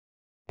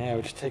Yeah,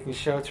 we're just taking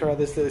shelter out of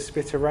this little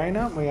spit of rain,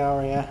 aren't we,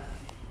 Aria?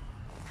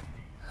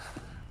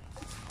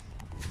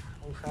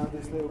 We found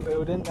this little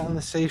building down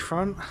the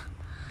seafront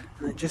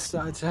and it just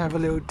started to have a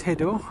little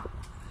tiddle,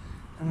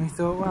 and we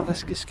thought, well,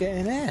 let's just get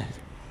in here.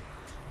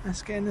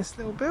 Let's get in this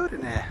little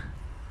building here.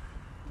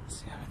 Let's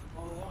see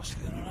how the what's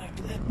going on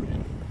over there.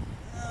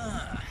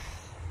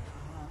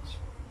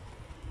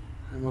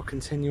 And we'll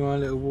continue our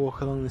little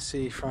walk along the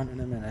seafront in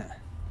a minute.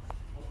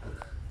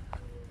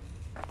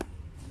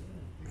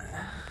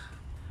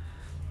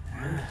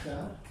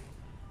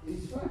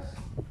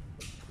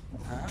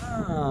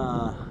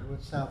 Ah,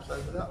 South's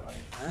over that way.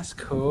 that's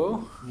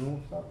cool.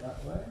 North up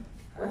that way.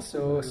 That's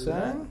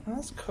awesome.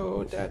 That's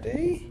cool,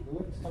 Daddy. The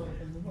wind's coming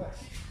from the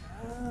west.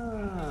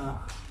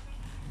 Ah.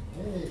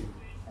 Hey,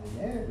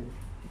 hello.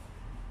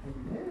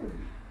 Hello.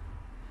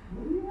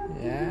 What are you up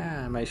to?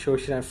 Yeah, make sure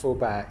she don't fall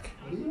back.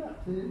 What are you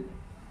up to?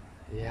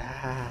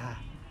 Yeah.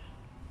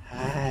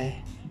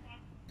 Hi.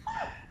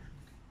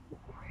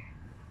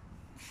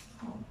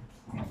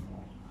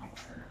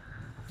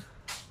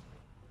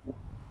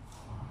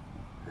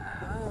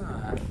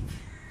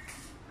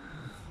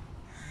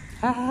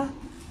 Ah.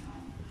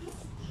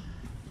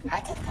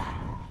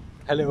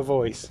 Her little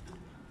voice.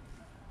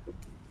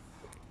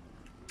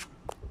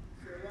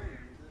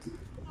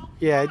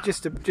 Yeah,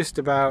 just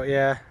about,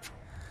 yeah.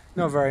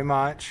 Not very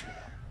much.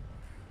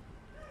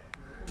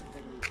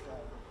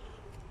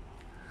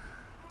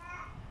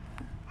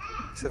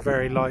 It's a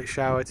very light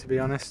shower, to be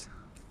honest.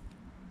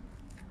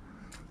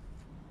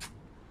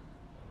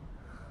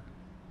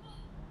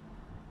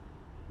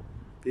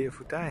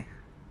 Beautiful day.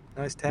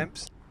 Nice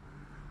temps.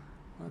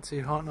 Not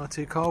too hot, not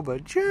too cold,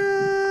 but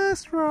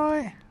just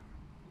right.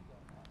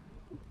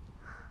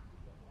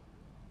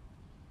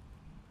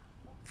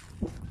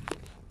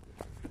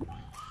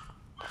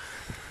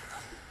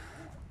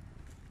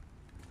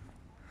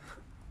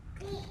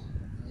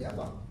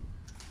 Yabba.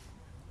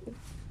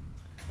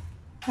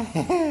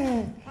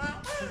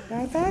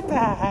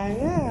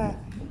 Yeah.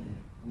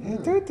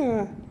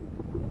 Tutu.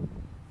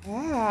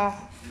 Yeah.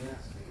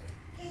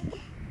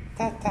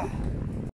 Tata.